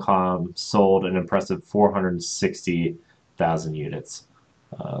Famicom sold an impressive 460,000 units.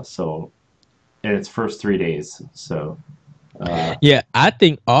 So, in its first 3 days. So. Yeah, I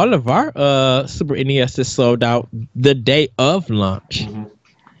think all of our Super NES is sold out the day of launch. Mm-hmm.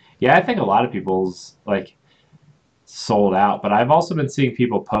 Yeah, I think a lot of people's sold out, but I've also been seeing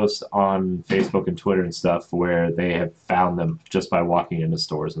people post on Facebook and Twitter and stuff where they have found them just by walking into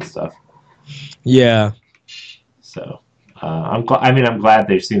stores and stuff. Yeah. So I'm glad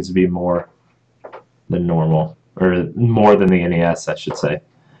there seems to be more than normal, or more than the NES, I should say.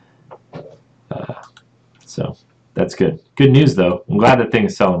 So that's good. Good news, though. I'm glad that thing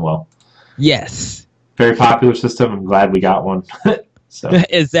is selling well. Yes. Very popular system. I'm glad we got one. So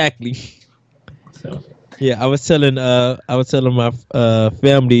Exactly. so Yeah, I was telling my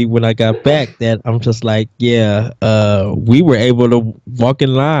family when I got back that I'm just like, yeah, we were able to walk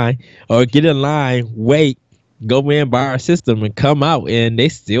in line or get in line, wait, go in, buy our system, and come out, and they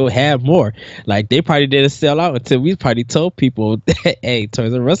still have more. Like they probably didn't sell out until we probably told people that, hey,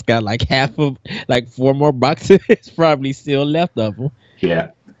 Toys R Us got like half of, like 4 more boxes probably still left of them.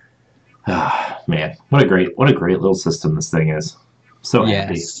 yeah. Man, what a great little system this thing is. So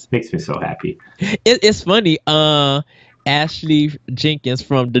happy. Yes. Makes me so happy. It's funny. Ashley Jenkins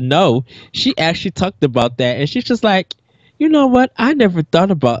from The Know, she actually talked about that, and she's just like, you know what? I never thought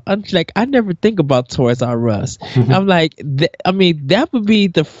about. I'm like, I never think about Toys R Us. I'm like, I mean, that would be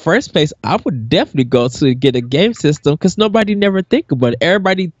the first place I would definitely go to get a game system because nobody never think about it.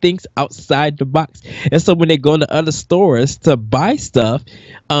 Everybody thinks outside the box, and so when they go to other stores to buy stuff,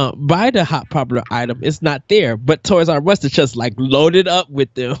 buy the hot popular item, it's not there. But Toys R Us is just like loaded up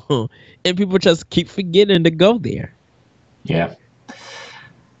with them, and people just keep forgetting to go there. Yeah.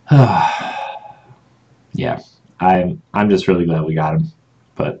 Yeah. I'm just really glad we got him.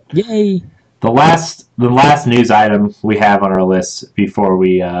 But yay! The last news item we have on our list before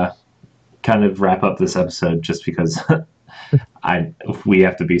we kind of wrap up this episode, just because we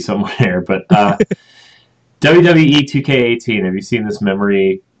have to be somewhere. But WWE 2K18. Have you seen this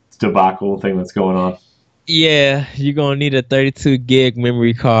memory debacle thing that's going on? Yeah, you're gonna need a 32 gig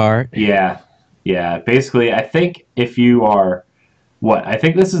memory card. Yeah. Basically, I think if you are I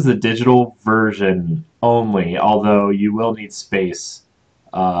think this is the digital version only, although you will need space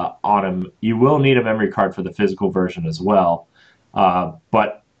on them. You will need a memory card for the physical version as well.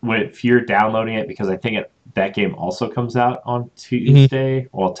 But if you're downloading it, because I think that game also comes out on Tuesday,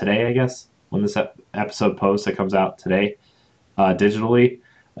 well, today, I guess, when this episode posts, it comes out today digitally.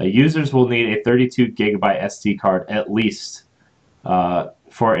 Users will need a 32 gigabyte SD card at least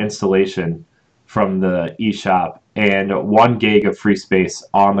for installation from the eShop, and 1 gig of free space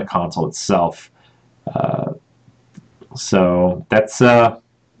on the console itself. So that's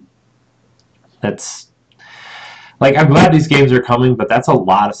like, I'm glad these games are coming, but that's a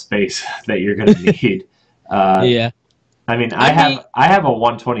lot of space that you're going to need. Yeah. I mean, I have a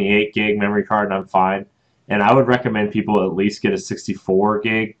 128 gig memory card and I'm fine. And I would recommend people at least get a 64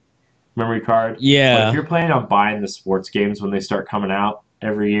 gig memory card. Yeah. But if you're planning on buying the sports games when they start coming out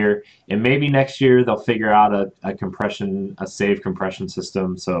every year, and maybe next year they'll figure out a save compression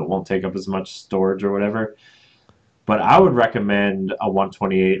system so it won't take up as much storage or whatever. But I would recommend a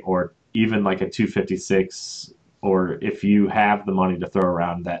 128 or even like a 256, or if you have the money to throw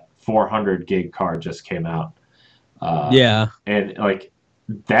around, that 400 gig card just came out. Yeah. And like,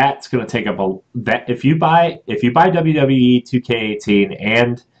 that's going to take up if you buy WWE 2K18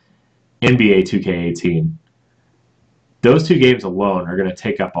 and NBA 2K18, those 2 games alone are going to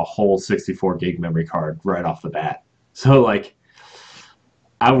take up a whole 64 gig memory card right off the bat. So like,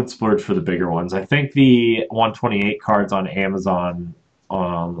 I would splurge for the bigger ones. I think the 128 cards on Amazon,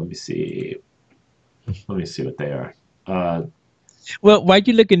 let me see what they are. Well, while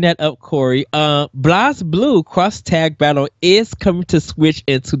you're looking that up, Corey, Blast Blue Cross Tag Battle is coming to Switch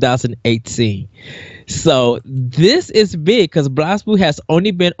in 2018. So this is big because Blast Blue has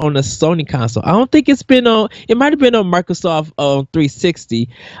only been on a Sony console. I don't think it's been on. It might have been on Microsoft 360.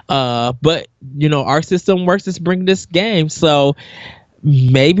 But you know, our system works to bring this game, so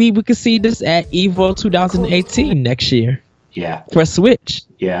maybe we could see this at Evo 2018 next year. Yeah. For Switch.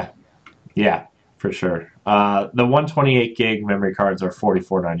 Yeah, for sure. The 128 gig memory cards are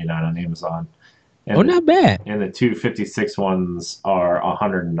 $44.99 on Amazon. And not bad. And the 256 ones are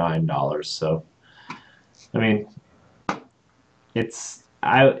 $109. So, I mean, it's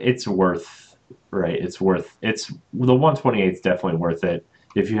worth, right? It's the 128 is definitely worth it.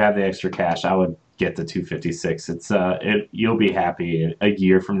 If you have the extra cash, I would get the 256. You'll be happy a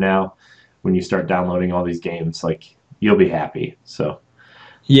year from now when you start downloading all these games. Like, you'll be happy. So,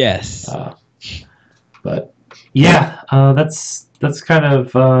 yes. But yeah, that's kind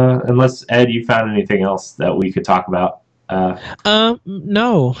of unless Ed, you found anything else that we could talk about.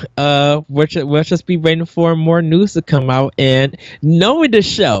 No. We'll just be waiting for more news to come out, and knowing the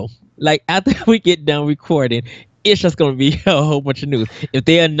show, like after we get done recording, it's just gonna be a whole bunch of news. If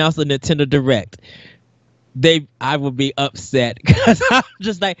they announce a Nintendo Direct, I will be upset because I'm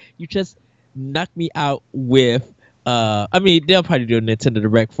just like, you just knocked me out with. I mean, they'll probably do a Nintendo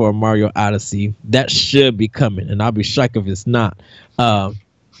Direct for Mario Odyssey. That should be coming, and I'll be shocked if it's not. I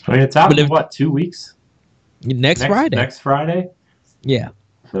mean, it's out in what, 2 weeks? Next Friday. Next Friday. Yeah.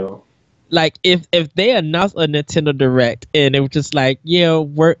 So Like if they announce a Nintendo Direct and it was just like, yeah,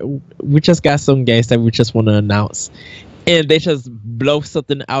 we just got some games that we just want to announce, and they just blow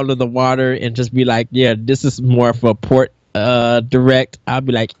something out of the water and just be like, yeah, this is more of a port Direct, I'll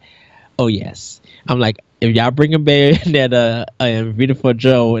be like, oh yes. I'm like, if y'all bring a Bayonetta and Beautiful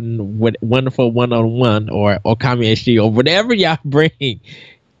Joe and with Wonderful 101 or Okami HD or whatever y'all bring,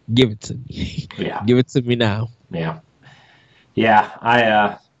 give it to me. Yeah. Give it to me now. Yeah.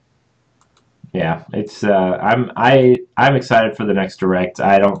 Yeah. Yeah, it's I'm excited for the next Direct.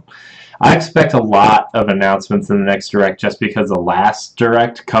 I expect a lot of announcements in the next Direct just because the last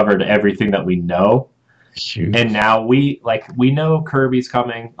Direct covered everything that we know. Shoot. And now we know Kirby's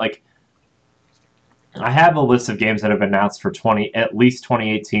coming. Like I have a list of games that have been announced for at least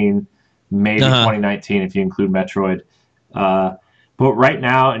 2018, maybe 2019 if you include Metroid. But right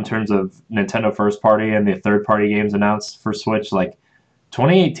now, in terms of Nintendo first party and the third party games announced for Switch, like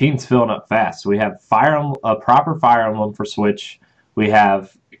 2018 is filling up fast. We have a proper Fire Emblem for Switch. We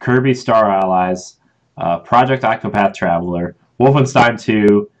have Kirby Star Allies, Project Octopath Traveler, Wolfenstein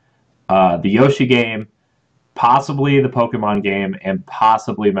 2, the Yoshi game, possibly the Pokemon game, and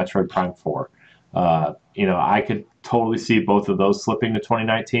possibly Metroid Prime 4. I could totally see both of those slipping to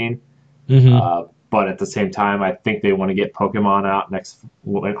 2019. Mm-hmm. But at the same time, I think they want to get Pokemon out next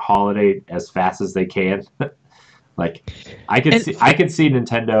holiday as fast as they can. Like, I could see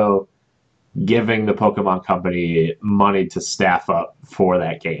Nintendo giving the Pokemon company money to staff up for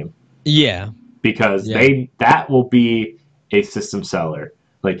that game. Yeah, because that will be a system seller.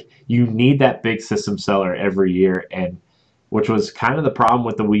 Like, you need that big system seller every year, and which was kind of the problem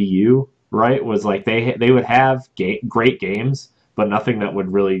with the Wii U, right? Was like they would have great games, but nothing that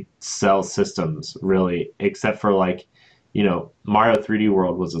would really sell systems, really, except for like, Mario 3D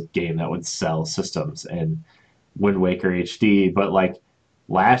World was a game that would sell systems, and Wind Waker HD. But like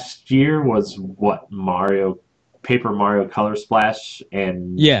last year was what, Paper Mario Color Splash,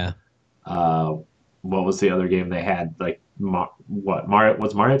 and what was the other game they had? Like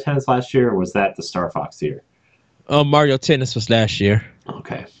Mario Tennis last year, or was that the Star Fox year? Mario Tennis was last year.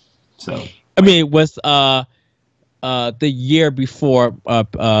 Okay, so I mean, it was the year before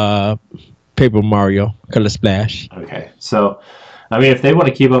Paper Mario Color Splash. Okay, so I mean, if they want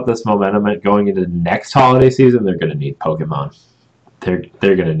to keep up this momentum going into the next holiday season, they're going to need Pokemon. They're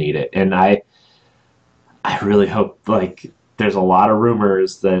going to need it, and I really hope, like, there's a lot of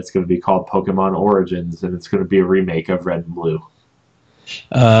rumors that it's going to be called Pokemon Origins, and it's going to be a remake of Red and Blue.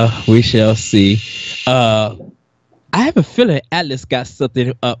 We shall see. I have a feeling Atlas got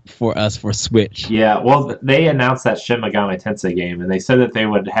something up for us for Switch. Yeah, well, they announced that Shin Megami Tensei game, and they said that they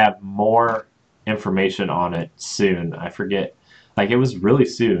would have more information on it soon. I forget. Like, it was really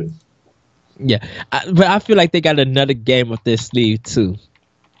soon. Yeah, but I feel like they got another game up their sleeve, too.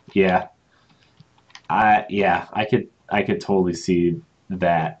 Yeah. I could totally see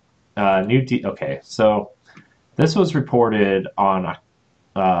that. Okay, so this was reported on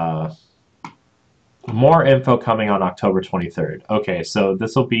more info coming on October 23rd. Okay, so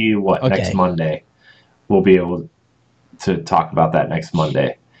this will be next Monday. We'll be able to talk about that next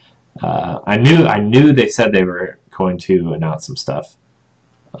Monday. I knew they said they were going to announce some stuff.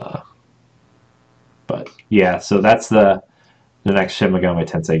 But yeah, so that's the next Shin Megami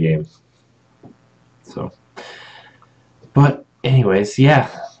Tensei game. So, but anyways, yeah,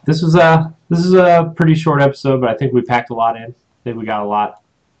 this is a pretty short episode, but I think we packed a lot in. I think we got a lot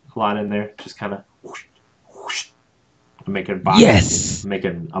in there. Just kind of making a box. Yes.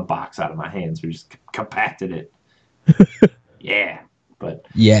 Making a box out of my hands. We just compacted it. Yeah, but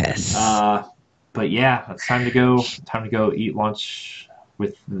yes. But yeah, it's time to go. Time to go eat lunch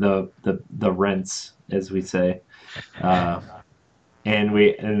with the rents, as we say. And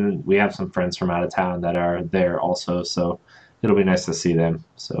we have some friends from out of town that are there also, so it'll be nice to see them.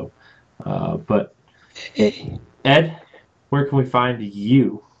 So, but Ed, where can we find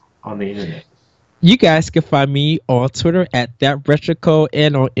you on the internet? You guys can find me on Twitter at ThatRetroCode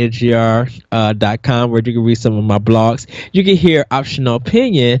and on NGR.com, where you can read some of my blogs. You can hear Optional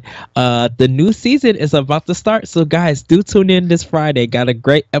Opinion. The new season is about to start, so guys, do tune in this Friday. Got a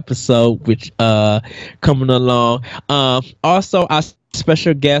great episode which coming along. Also, I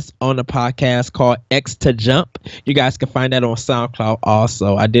special guest on a podcast called X to Jump. You guys can find that on SoundCloud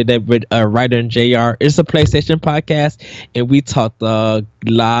also. I did that with Writer and JR. It's a PlayStation podcast, and we talked a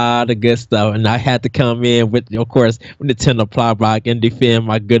lot of good stuff. And I had to come in with, of course, Nintendo Plowblock and defend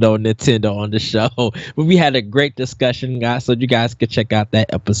my good old Nintendo on the show. But we had a great discussion, guys, so you guys can check out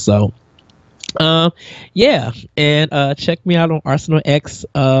that episode. Yeah, and check me out on Arsenal X,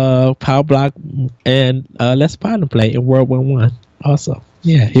 Power Block, and Let's Partner Play in World War One. Also,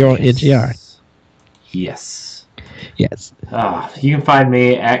 yeah, here on NGR. Yes. Yes. Yes. You can find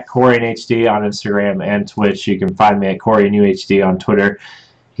me at Corey and HD on Instagram and Twitch. You can find me at Corey and UHD on Twitter.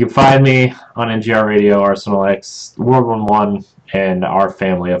 You can find me on NGR Radio, Arsenal X, World War One, and our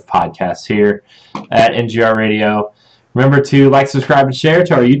family of podcasts here at NGR Radio. Remember to like, subscribe, and share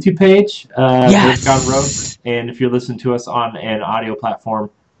to our YouTube page, Yes. Gone Rogue. And if you're listening to us on an audio platform,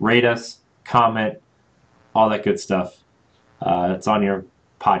 rate us, comment, all that good stuff. It's on your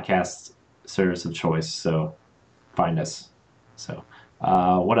podcast service of choice, so find us. So,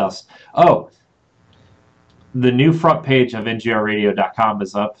 what else? Oh, the new front page of ngrradio.com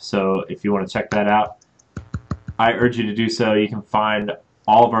is up, so if you want to check that out, I urge you to do so. You can find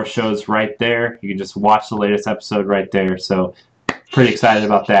all of our shows right there. You can just watch the latest episode right there. So, pretty excited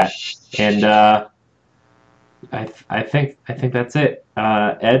about that. And I think that's it.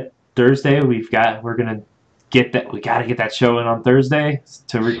 Ed, Thursday we gotta get that show in on Thursday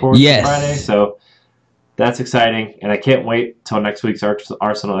to record Yes. Friday. So that's exciting, and I can't wait till next week's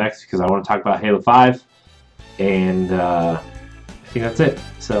Arsenal X because I want to talk about Halo 5. And I think that's it.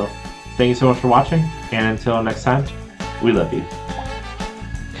 So thank you so much for watching, and until next time, we love you.